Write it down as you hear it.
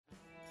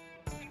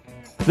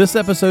This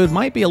episode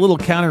might be a little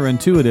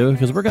counterintuitive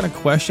because we're going to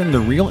question the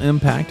real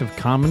impact of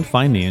common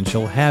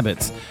financial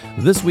habits.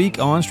 This week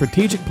on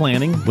Strategic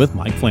Planning with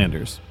Mike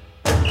Flanders.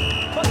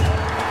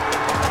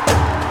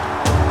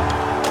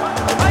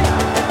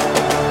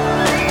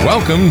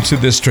 Welcome to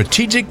the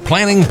Strategic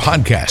Planning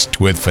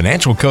Podcast with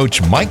financial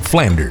coach Mike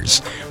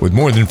Flanders. With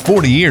more than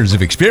 40 years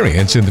of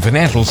experience in the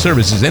financial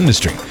services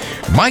industry,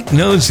 Mike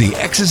knows the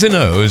X's and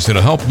O's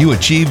that'll help you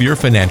achieve your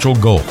financial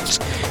goals.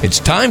 It's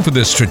time for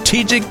the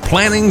Strategic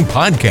Planning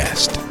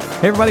Podcast.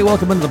 Hey everybody,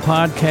 welcome into the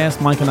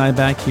podcast. Mike and I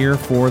back here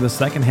for the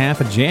second half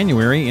of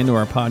January into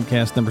our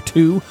podcast number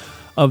 2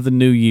 of the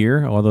new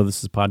year, although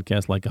this is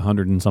podcast like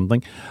 100 and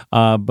something,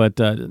 but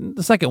the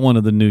second one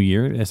of the new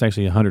year. It's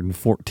actually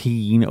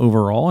 114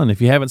 overall, and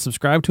if you haven't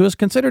subscribed to us,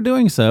 consider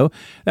doing so.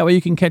 That way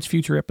you can catch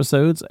future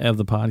episodes of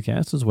the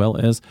podcast as well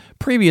as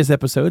previous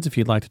episodes. If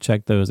you'd like to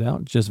check those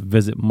out, just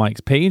visit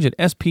Mike's page at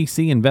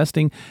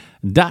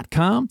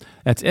spcinvesting.com.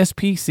 That's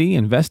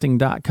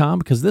spcinvesting.com,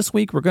 because this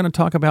week we're going to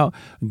talk about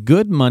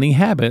good money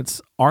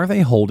habits. Are they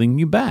holding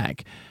you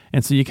back?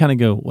 And so you kind of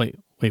go, wait,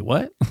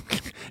 what?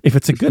 If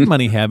it's a good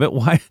money habit,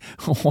 why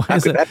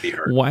is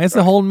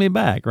it holding me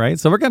back, right?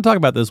 So we're going to talk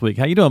about this week.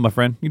 How you doing, my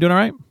friend? You doing all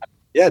right?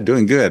 Yeah,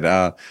 doing good.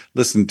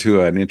 Listened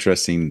to an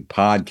interesting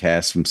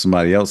podcast from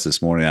somebody else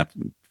this morning. I've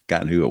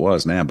forgotten who it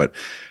was now, but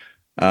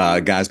a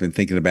guy's been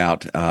thinking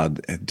about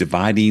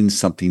dividing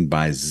something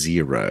by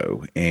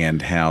zero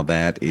and how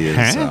that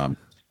is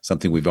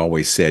something we've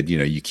always said,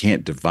 you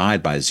can't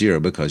divide by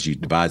zero because you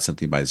divide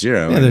something by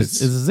zero. Yeah,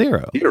 it's a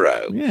zero.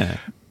 Yeah.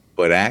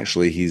 But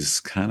actually, he's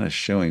kind of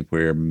showing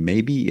where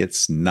maybe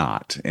it's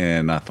not.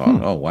 And I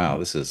thought, oh, wow,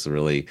 this is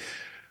really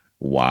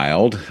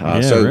wild.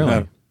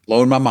 Really.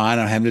 Blowing my mind,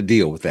 I'm having to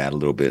deal with that a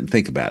little bit and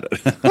think about it.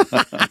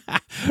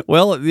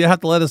 Well, you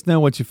have to let us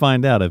know what you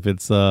find out if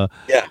it's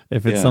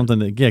something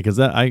that because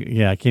I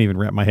can't even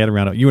wrap my head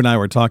around it. You and I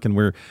were talking.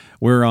 We're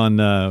on.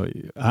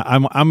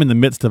 I'm in the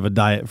midst of a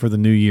diet for the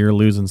new year,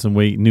 losing some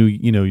weight. New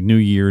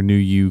year, new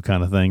you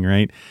kind of thing,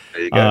 right?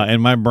 There you go.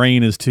 And my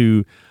brain is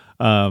too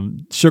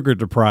sugar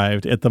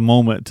deprived at the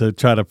moment to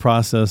try to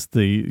process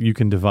you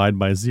can divide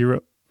by zero.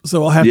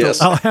 So I'll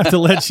have to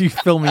let you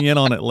fill me in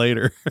on it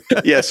later.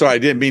 Yeah, sorry, I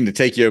didn't mean to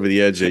take you over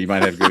the edge there. You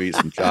might have to go eat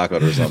some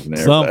chocolate or something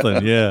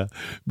there. Yeah.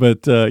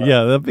 But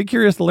I'd be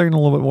curious to learn a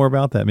little bit more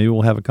about that. Maybe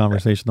we'll have a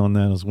conversation on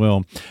that as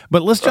well.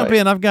 But let's jump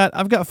in. I've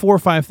got 4 or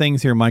 5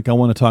 things here, Mike, I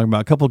want to talk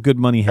about. A couple of good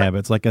money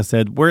habits, like I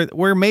said,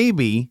 where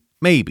maybe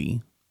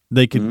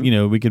they could,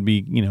 we could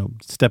be,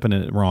 stepping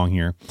in it wrong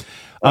here.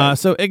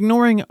 So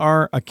ignoring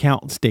our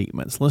account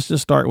statements. Let's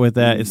just start with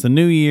that. It's the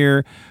new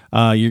year.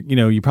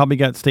 You probably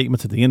got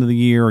statements at the end of the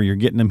year, or you're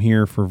getting them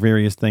here for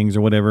various things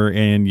or whatever,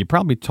 and you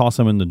probably toss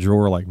them in the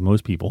drawer like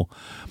most people.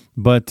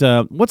 But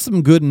what's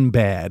some good and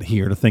bad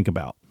here to think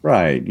about?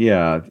 Right.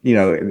 Yeah.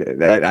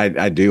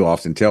 I do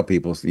often tell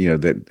people,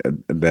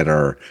 that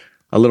are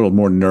a little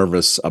more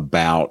nervous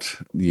about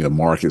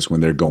markets when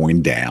they're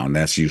going down.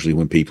 That's usually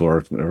when people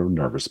are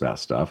nervous about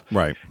stuff.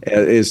 Right.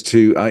 Is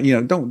to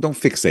don't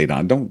fixate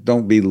on.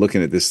 Don't be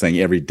looking at this thing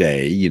every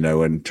day.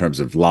 In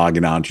terms of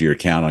logging onto your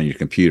account on your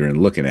computer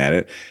and looking at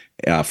it,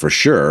 for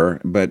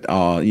sure. But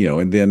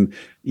and then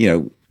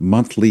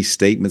monthly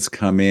statements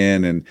come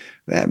in, and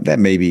that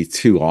may be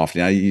too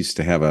often. I used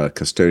to have a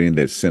custodian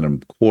that sent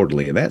them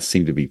quarterly, and that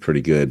seemed to be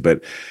pretty good.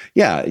 But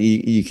yeah,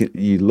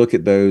 you look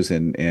at those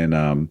and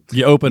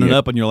you open it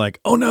up and you're like,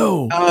 oh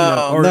no,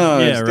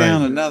 it's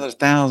down another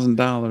 $1,000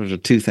 or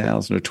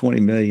 $2,000 or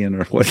 $20 million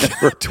or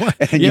whatever.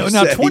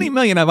 Now $20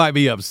 million, I might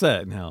be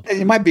upset now.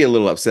 You might be a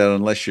little upset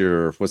unless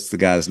you're what's the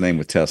guy's name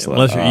with Tesla?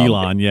 Unless you're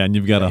Elon, and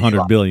you've got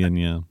 100 billion,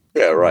 Yeah,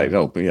 right.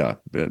 Oh, yeah,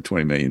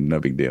 20 million, no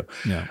big deal.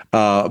 Yeah.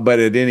 But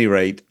at any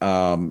rate,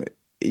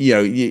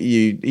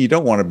 you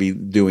don't want to be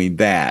doing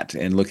that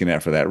and looking at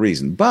it for that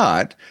reason.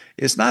 But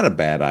it's not a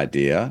bad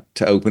idea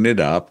to open it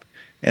up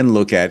and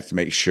look at it to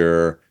make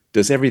sure,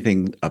 does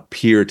everything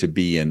appear to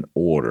be in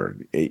order?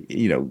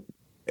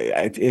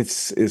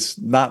 It's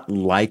not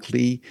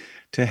likely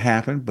to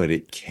happen, but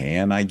it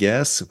can, I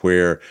guess,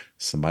 where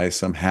somebody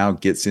somehow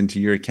gets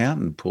into your account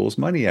and pulls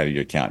money out of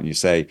your account, and you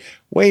say,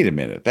 wait a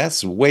minute,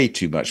 that's way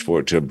too much for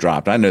it to have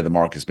dropped. I know the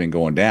market's been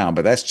going down,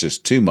 but that's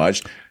just too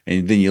much.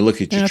 And then you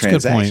look at your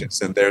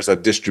transactions, and there's a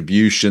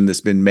distribution that's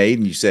been made,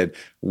 and you said,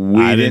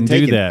 I didn't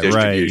take do that.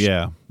 Right,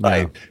 yeah.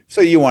 Right.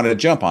 So you want to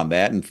jump on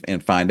that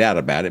and find out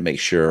about it,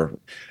 make sure.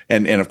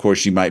 And of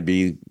course, you might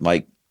be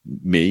like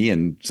me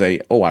and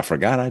say, oh, I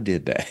forgot I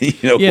did that,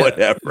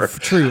 whatever.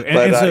 True.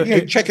 But so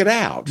check it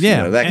out.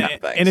 Yeah. That kind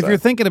of thing. And if you're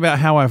thinking about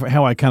how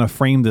I kind of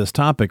framed this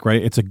topic,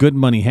 right, it's a good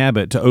money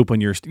habit to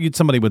open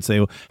somebody would say,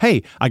 well,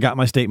 hey, I got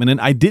my statement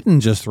and I didn't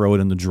just throw it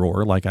in the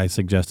drawer like I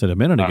suggested a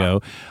minute ago.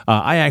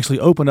 I actually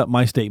open up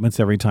my statements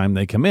every time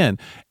they come in.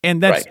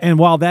 And and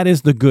while that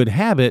is the good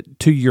habit,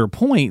 to your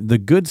point, the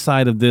good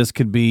side of this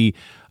could be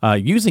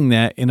using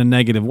that in a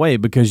negative way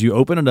because you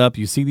open it up,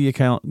 you see the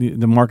account,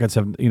 the markets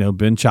have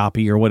been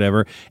choppy or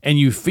whatever, and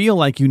you feel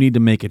like you need to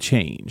make a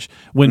change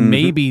when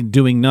maybe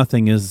doing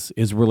nothing is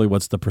really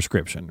what's the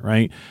prescription,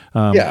 right?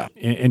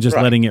 And just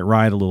letting it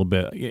ride a little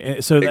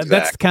bit. So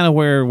that's kind of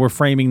where we're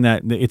framing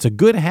that. It's a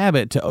good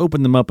habit to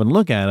open them up and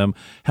look at them.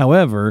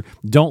 However,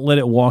 don't let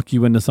it walk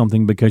you into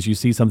something because you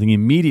see something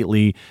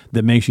immediately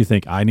that makes you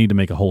think, I need to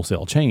make a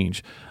wholesale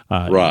change.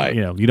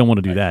 You don't want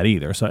to do that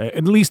either. So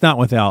at least not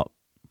without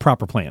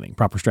proper planning,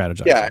 proper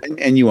strategizing. Yeah,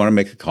 and you want to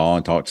make a call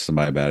and talk to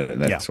somebody about it,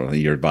 that sort of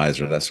thing, your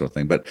advisor, that sort of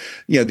thing. But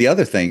the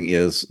other thing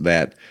is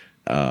that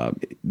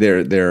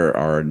there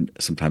are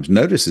sometimes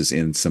notices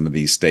in some of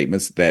these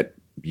statements that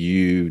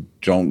you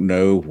don't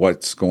know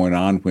what's going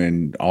on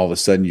when all of a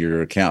sudden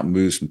your account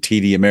moves from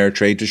TD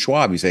Ameritrade to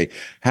Schwab. You say,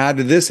 how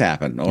did this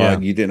happen?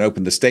 Well, you didn't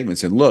open the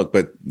statements and look,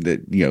 but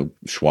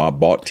Schwab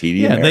bought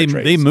TD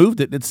Ameritrade. They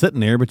moved it. It's sitting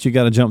there, but you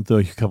got to jump through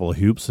a couple of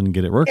hoops and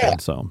get it working.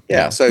 So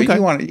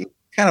you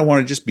kind of want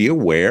to just be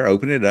aware,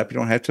 open it up. You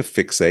don't have to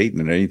fixate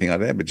and anything like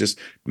that, but just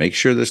make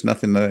sure there's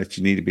nothing that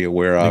you need to be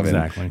aware of.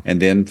 Exactly.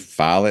 And then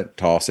file it,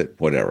 toss it,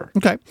 whatever.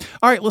 Okay.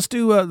 All right. Let's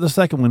do the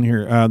second one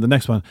here, the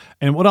next one.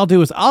 And what I'll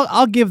do is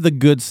I'll give the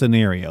good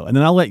scenario, and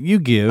then I'll let you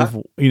give,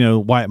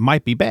 why it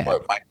might be bad. Well,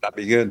 it might not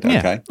be good. Yeah.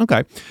 Okay.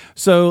 Okay.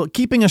 So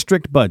keeping a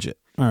strict budget.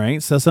 All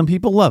right. So some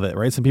people love it,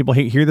 right? Some people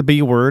hear the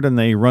B word and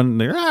they run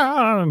there,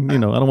 I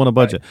don't want to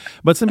budget.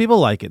 Right. But some people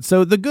like it.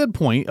 So the good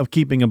point of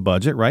keeping a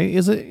budget, right,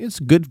 is it's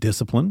good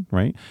discipline,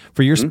 right,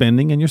 for your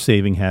spending and your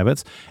saving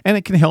habits. And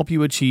it can help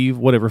you achieve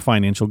whatever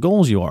financial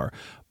goals you are.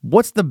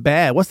 What's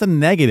the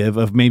negative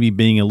of maybe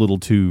being a little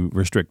too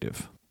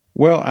restrictive?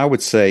 Well, I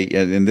would say,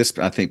 and this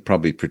I think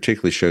probably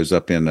particularly shows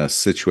up in a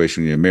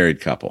situation when you're a married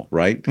couple,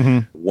 right?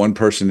 One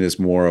person is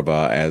more of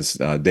as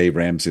Dave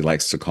Ramsey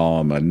likes to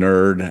call him, a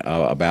nerd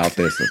about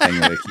this, the thing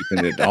they're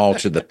keeping it all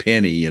to the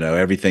penny,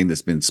 everything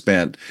that's been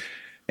spent.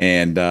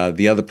 And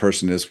the other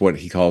person is what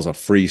he calls a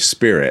free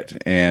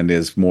spirit and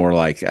is more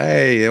like,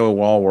 hey, it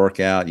will all work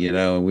out,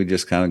 and we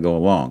just kind of go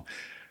along.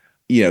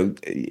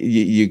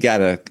 You got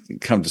to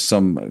come to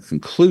some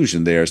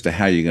conclusion there as to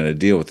how you're going to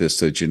deal with this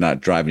so that you're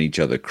not driving each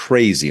other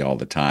crazy all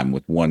the time,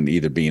 with one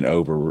either being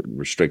over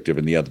restrictive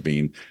and the other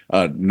being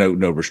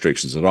no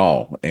restrictions at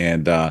all.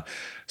 And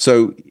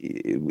so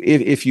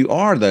if you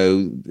are,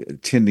 though,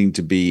 tending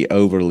to be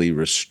overly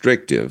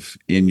restrictive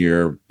in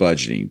your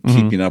budgeting,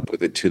 keeping up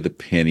with it to the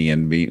penny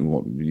and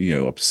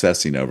being,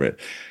 obsessing over it,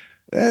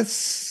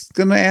 that's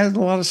going to add a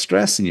lot of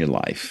stress in your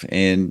life,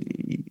 and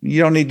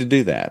you don't need to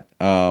do that.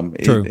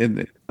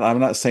 True. I'm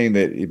not saying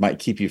that it might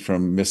keep you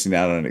from missing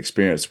out on an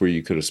experience where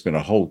you could have spent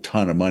a whole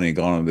ton of money and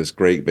gone on this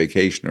great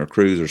vacation or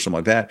cruise or something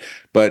like that.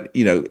 But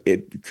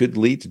it could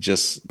lead to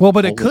just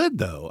but it could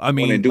though. I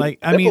mean,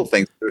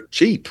 things are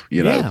cheap.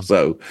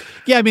 So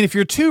I mean, if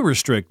you're too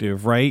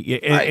restrictive, right?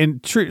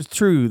 And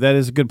true, that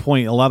is a good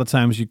point. A lot of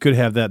times you could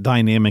have that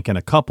dynamic in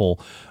a couple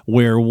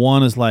where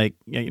one is like,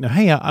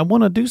 hey, I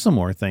want to do some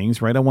more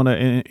things, right? I want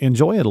to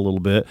enjoy it a little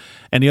bit,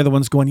 and the other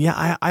one's going,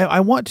 I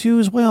want to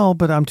as well,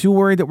 but I'm too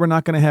worried that we're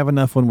not going to have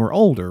enough when we're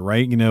older,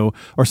 right?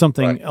 Or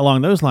something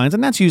along those lines.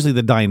 And that's usually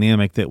the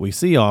dynamic that we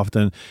see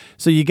often.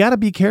 So you got to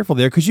be careful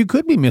there because you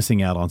could be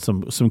missing out on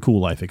some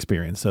cool life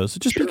experience. So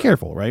just be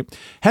careful, right?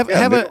 Have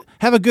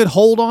a good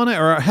hold on it,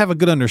 or have a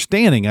good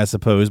understanding, I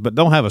suppose, but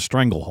don't have a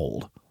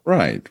stranglehold.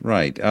 Right.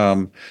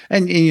 And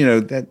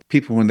that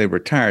people, when they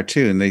retire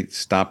too, and they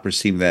stop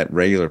receiving that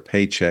regular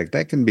paycheck,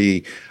 that can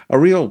be a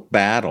real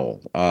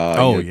battle.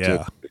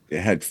 To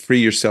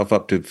free yourself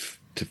up to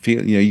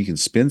feel, you can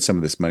spend some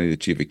of this money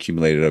that you've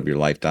accumulated over your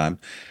lifetime.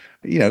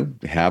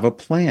 Have a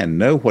plan,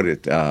 know what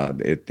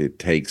it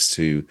takes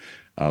to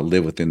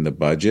live within the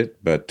budget,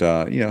 but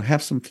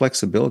have some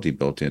flexibility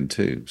built in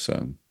too.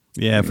 So.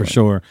 Yeah, anyway. For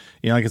sure.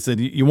 Like I said,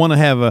 you want to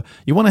have a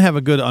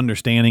good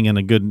understanding and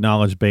a good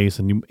knowledge base,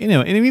 and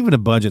and even a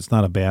budget's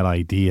not a bad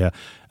idea,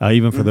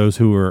 even for those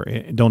who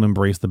don't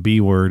embrace the B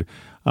word.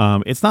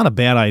 It's not a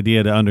bad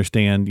idea to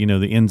understand,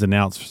 the ins and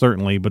outs,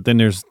 certainly, but then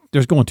there's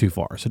going too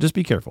far. So just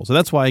be careful. So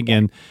that's why,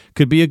 again,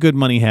 could be a good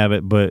money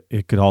habit, but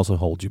it could also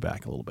hold you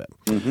back a little bit.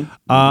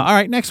 All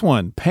right, next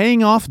one,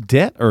 paying off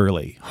debt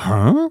early.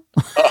 Huh?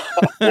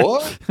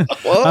 What?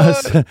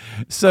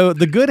 So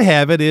the good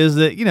habit is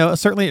that,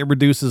 certainly it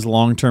reduces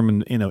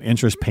long-term,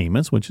 interest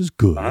payments, which is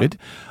good.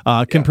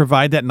 Can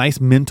provide that nice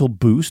mental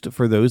boost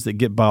for those that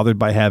get bothered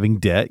by having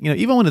debt.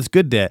 Even when it's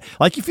good debt,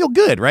 like you feel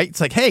good, right?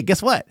 It's like, hey,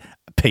 guess what?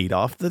 Paid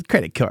off the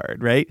credit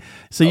card, right?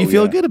 So you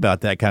feel good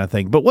about that kind of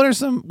thing. But what are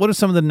some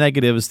of the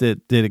negatives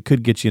that it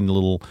could get you in a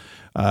little,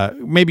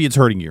 maybe it's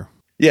hurting you?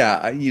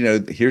 Yeah,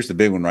 here's the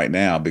big one right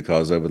now,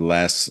 because over the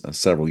last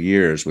several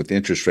years, with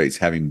interest rates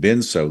having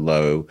been so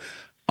low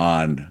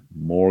on home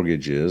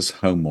mortgages,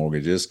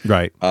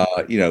 right?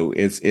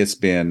 It's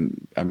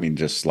been,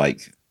 just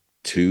like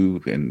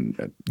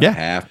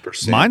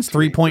 2.5%. Mine's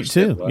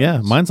 3.2.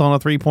 Yeah, mine's on a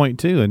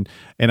 3.2,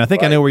 and I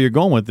think I know where you're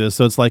going with this.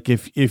 So it's like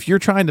if you're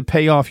trying to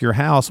pay off your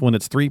house when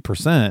it's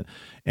 3%,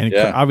 And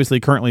obviously,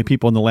 currently,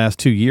 people in the last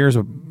 2 years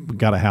have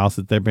got a house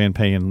that they've been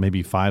paying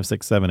maybe 5,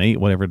 6, 7, 8,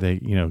 whatever they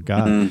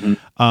got.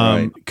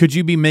 Right. Could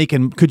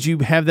you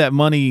have that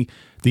money,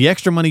 the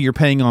extra money you're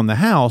paying on the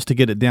house to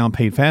get it down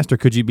paid faster?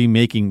 Could you be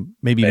making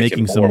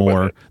some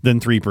more than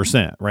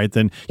 3%? Right.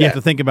 Then you have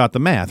to think about the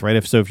math, right?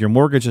 If your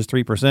mortgage is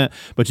 3%,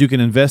 but you can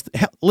invest.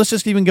 Let's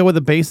just even go with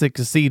the basic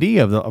CD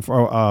of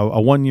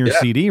a 1 year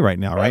CD right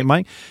now, right,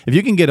 Mike? If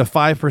you can get a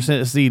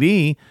 5%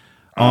 CD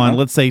on,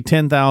 let's say,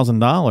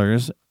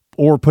 $10,000,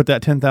 or put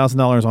that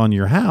 $10,000 on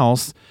your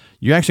house,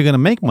 you're actually going to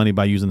make money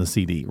by using the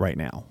CD right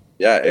now.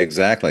 Yeah,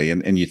 exactly.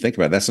 And you think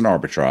about it, that's an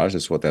arbitrage.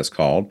 That's what that's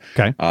called.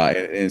 Okay.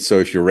 And so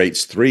if your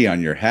rate's 3 on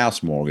your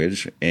house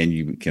mortgage and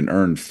you can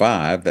earn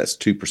 5, that's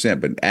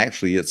 2%. But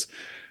actually, it's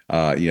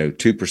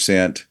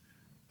 2%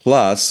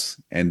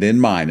 plus and then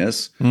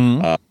minus,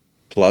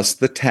 plus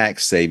the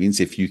tax savings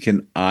if you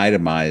can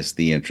itemize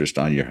the interest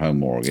on your home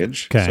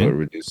mortgage. Okay. So it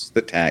reduces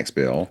the tax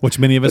bill, which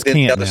many of us can't.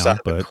 The other side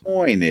of the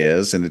coin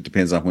is, and it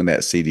depends on when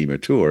that CD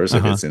matures.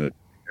 If it's in a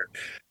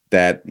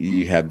that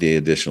you have the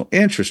additional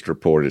interest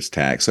reported as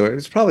tax. So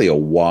it's probably a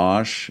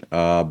wash,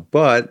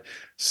 but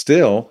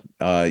still,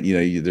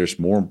 there's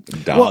more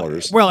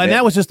dollars. Well, and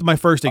that was just my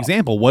first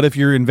example. What if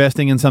you're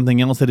investing in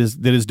something else that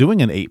is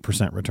doing an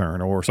 8%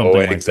 return or something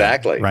like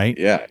exactly. that? Right?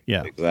 Yeah,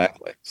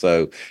 exactly.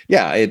 So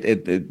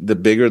the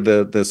bigger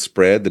the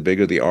spread, the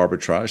bigger the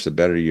arbitrage, the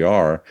better you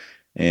are.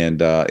 And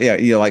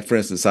like for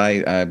instance,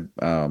 I had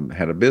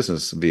a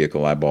business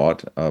vehicle I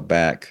bought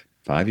back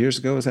 5 years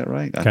ago. Is that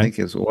right? I think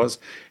it was.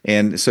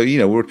 And so,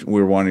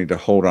 we're wanting to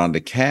hold on to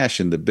cash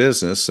in the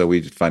business. So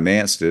we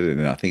financed it,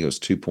 and I think it was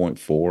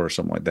 2.4 or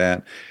something like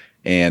that.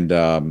 And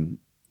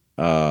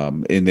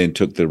then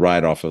took the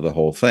write-off of the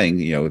whole thing,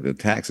 the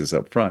taxes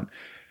up front.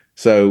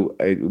 So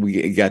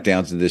we got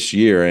down to this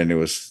year, and it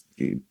was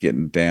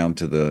getting down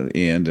to the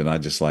end, and I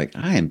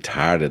am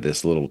tired of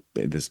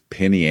this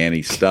penny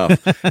ante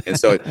stuff. And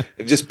so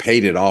it just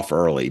paid it off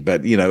early.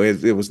 But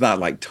it was not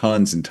like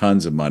tons and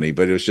tons of money,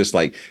 but it was just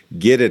like,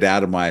 get it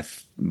out of my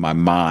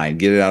mind,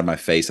 get it out of my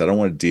face. I don't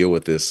want to deal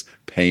with this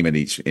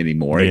payment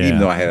anymore. Even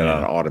though I had it on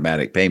an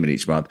automatic payment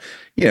each month,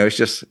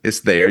 it's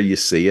there. You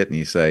see it and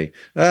you say,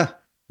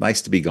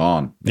 nice to be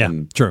gone. Yeah,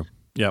 true.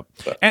 Yep.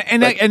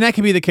 And that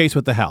can be the case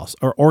with the house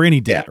or any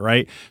debt,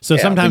 right? So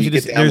sometimes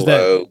there's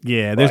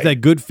that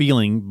good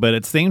feeling, but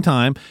at the same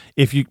time,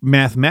 if you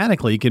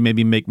mathematically can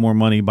maybe make more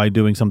money by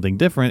doing something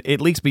different, at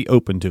least be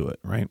open to it,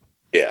 right?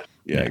 Yeah,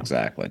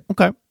 exactly.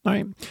 Okay. All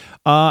right.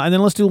 And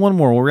then let's do one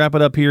more. We'll wrap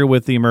it up here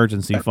with the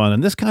emergency fund.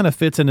 And this kind of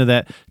fits into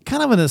that,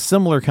 kind of in a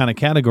similar kind of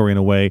category in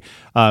a way.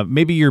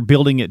 Maybe you're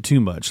building it too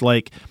much.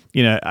 Like,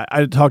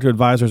 I talk to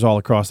advisors all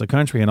across the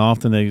country, and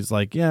often they're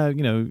like,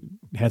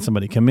 had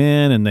somebody come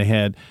in and they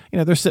had,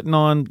 they're sitting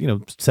on,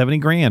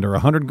 $70,000 or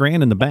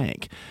 $100,000 in the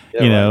bank,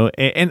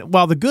 and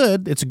while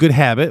it's a good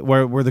habit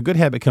where the good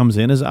habit comes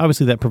in is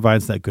obviously that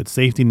provides that good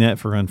safety net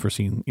for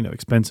unforeseen,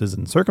 expenses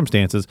and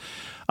circumstances,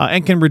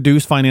 and can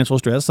reduce financial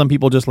stress. Some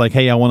people just like,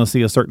 hey, I want to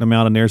see a certain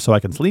amount in there so I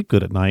can sleep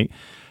good at night.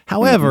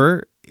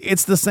 However,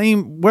 it's the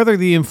same, whether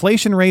the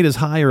inflation rate is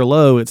high or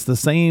low, it's the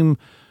same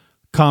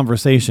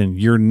conversation.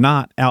 You're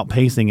not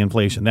outpacing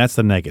inflation. That's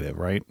the negative,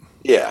 right?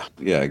 Yeah,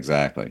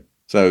 exactly.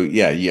 So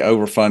you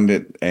overfund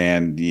it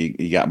and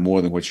you got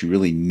more than what you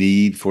really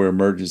need for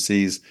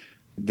emergencies,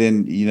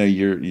 then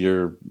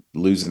you're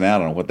losing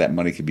out on what that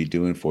money could be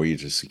doing for you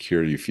to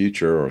secure your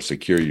future or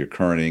secure your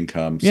current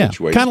income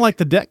situation. Kind of like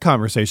the debt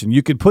conversation.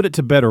 You could put it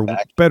to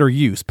better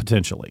use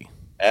potentially.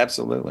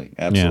 Absolutely.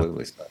 Yeah.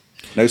 So,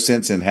 no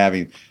sense in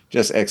having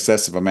just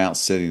excessive amounts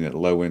sitting at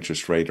low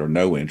interest rate or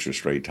no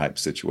interest rate type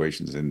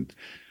situations, and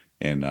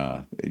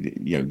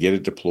get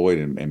it deployed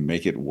and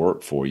make it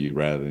work for you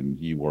rather than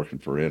you working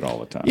for it all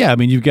the time. Yeah, I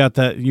mean, you've got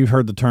that. You've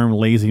heard the term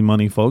lazy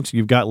money, folks.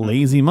 You've got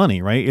lazy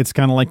money, right? It's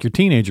kind of like your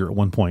teenager at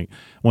one point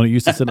when it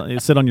used to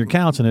sit on your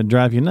couch and it'd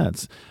drive you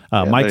nuts.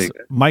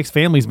 Mike's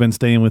family's been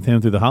staying with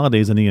him through the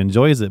holidays and he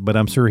enjoys it, but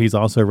I'm sure he's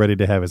also ready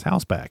to have his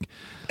house back.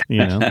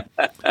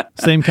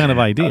 Same kind of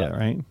idea,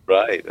 right?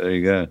 Right.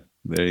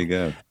 There you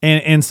go.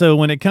 And so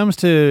when it comes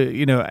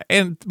to,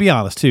 and to be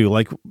honest too,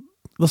 like,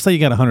 let's say you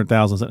got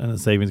 $100,000 in a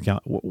savings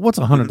account. What's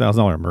a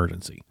 $100,000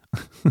 emergency?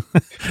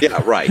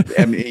 Yeah, right.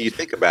 I mean, you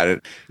think about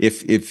it.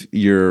 If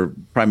your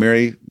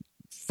primary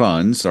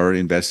funds are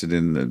invested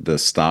in the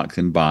stock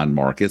and bond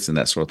markets and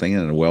that sort of thing,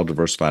 in a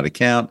well-diversified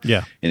account,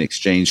 in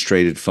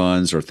exchange-traded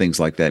funds or things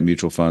like that,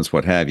 mutual funds,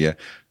 what have you,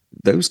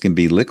 those can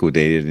be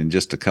liquidated in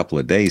just a couple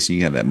of days. So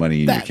you have that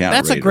money in your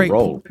account ready to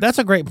roll. That's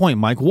a great point,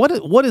 Mike. What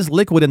is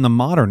liquid in the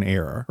modern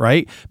era,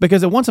 right?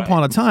 Because at once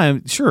upon a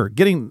time, sure,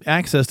 getting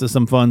access to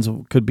some funds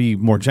could be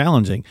more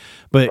challenging,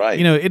 but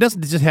it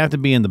doesn't just have to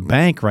be in the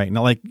bank right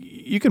now. Like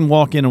you can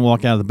walk in and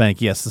walk out of the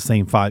bank. Yes, the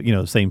same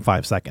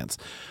 5 seconds.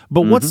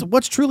 But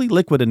what's truly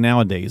liquid in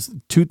nowadays?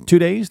 2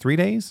 days, 3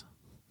 days?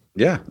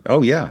 Yeah.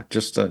 Oh, yeah.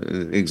 Just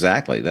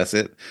exactly. That's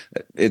it.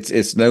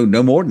 It's no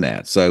more than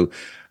that. So,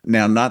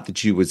 Now, not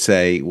that you would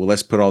say, well,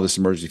 let's put all this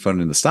emergency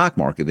fund in the stock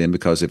market then,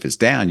 because if it's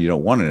down, you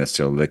don't want to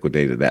necessarily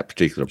liquidate at that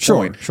particular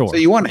point. Sure. So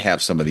you want to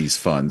have some of these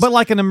funds. But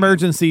like an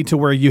emergency to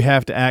where you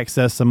have to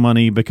access some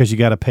money because you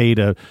got to pay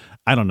to,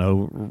 I don't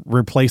know,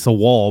 replace a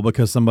wall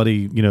because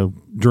somebody,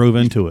 drove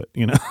into it,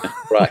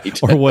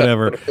 Right. or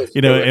whatever,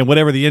 and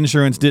whatever the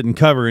insurance didn't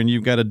cover, and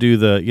you've got to do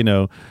the,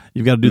 the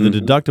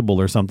deductible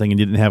or something, and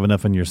you didn't have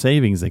enough in your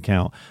savings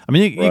account. I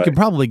mean, you can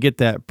probably get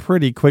that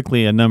pretty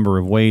quickly a number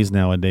of ways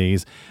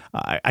nowadays.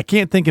 I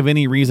can't think of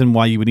any reason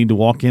why you would need to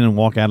walk in and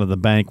walk out of the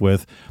bank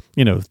with,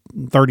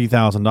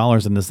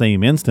 $30,000 in the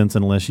same instance,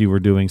 unless you were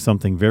doing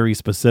something very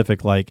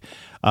specific. Like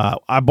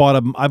I bought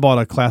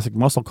a classic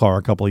muscle car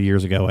a couple of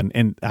years ago,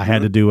 and I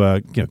had to do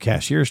a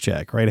cashier's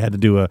check, right? I had to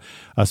do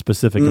a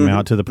specific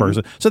amount to the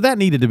person, so that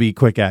needed to be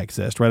quick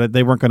accessed, right?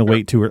 They weren't going to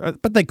wait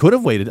but they could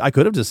have waited. I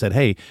could have just said,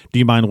 "Hey, do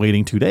you mind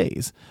waiting 2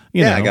 days?"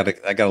 I got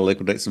to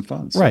liquidate some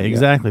funds, right?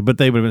 Exactly, but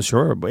they would have been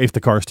sure if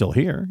the car's still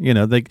here.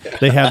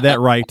 They have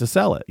that right to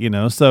sell it.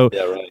 So.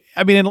 Yeah, right.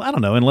 I mean, I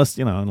don't know, unless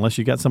you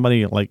got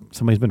somebody's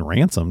been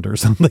ransomed or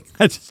something.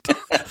 I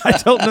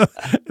don't know.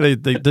 They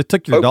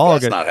took your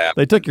dog.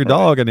 They took your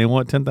dog and they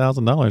want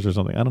 $10,000 or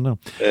something. I don't know.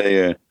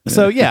 Yeah.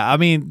 So I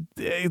mean,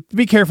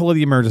 be careful of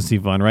the emergency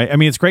fund, right? I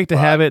mean, it's great to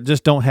have it.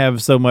 Just don't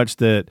have so much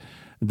that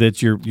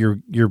you're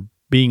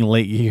being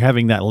late. You're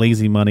having that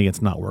lazy money.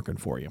 It's not working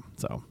for you.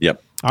 So.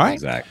 Yep. All right.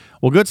 Exactly.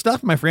 Well, good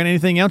stuff, my friend.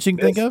 Anything else you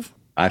can think of?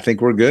 I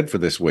think we're good for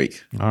this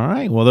week. All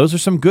right. Well, those are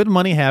some good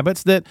money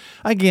habits that,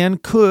 again,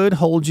 could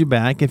hold you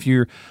back if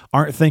you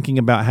aren't thinking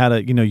about how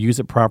to, use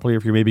it properly, or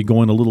if you're maybe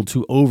going a little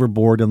too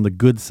overboard on the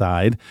good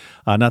side.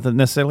 Not that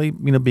necessarily,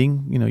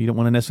 being, you don't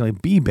want to necessarily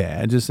be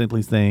bad, just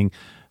simply saying,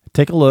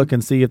 take a look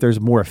and see if there's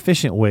more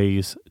efficient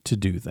ways to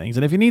do things.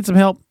 And if you need some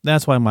help,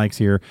 that's why Mike's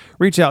here.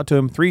 Reach out to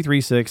him,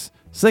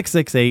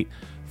 336-668-4338,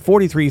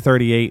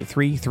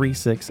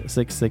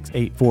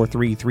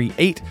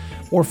 336-668-4338,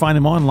 or find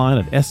him online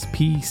at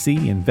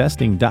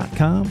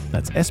spcinvesting.com.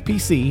 That's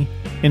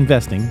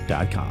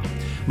spcinvesting.com.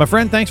 My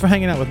friend, thanks for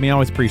hanging out with me. I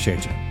always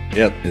appreciate you.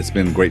 Yep, it's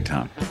been a great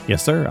time.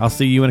 Yes, sir. I'll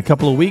see you in a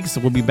couple of weeks.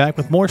 We'll be back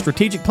with more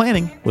strategic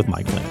planning with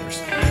Mike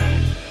Flanders.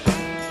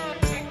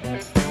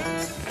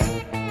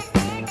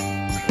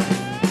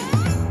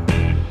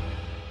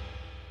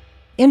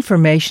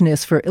 Information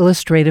is for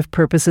illustrative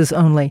purposes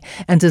only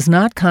and does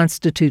not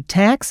constitute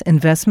tax,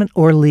 investment,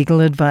 or legal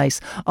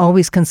advice.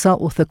 Always consult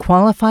with a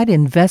qualified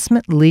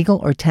investment, legal,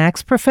 or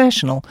tax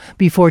professional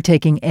before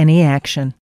taking any action.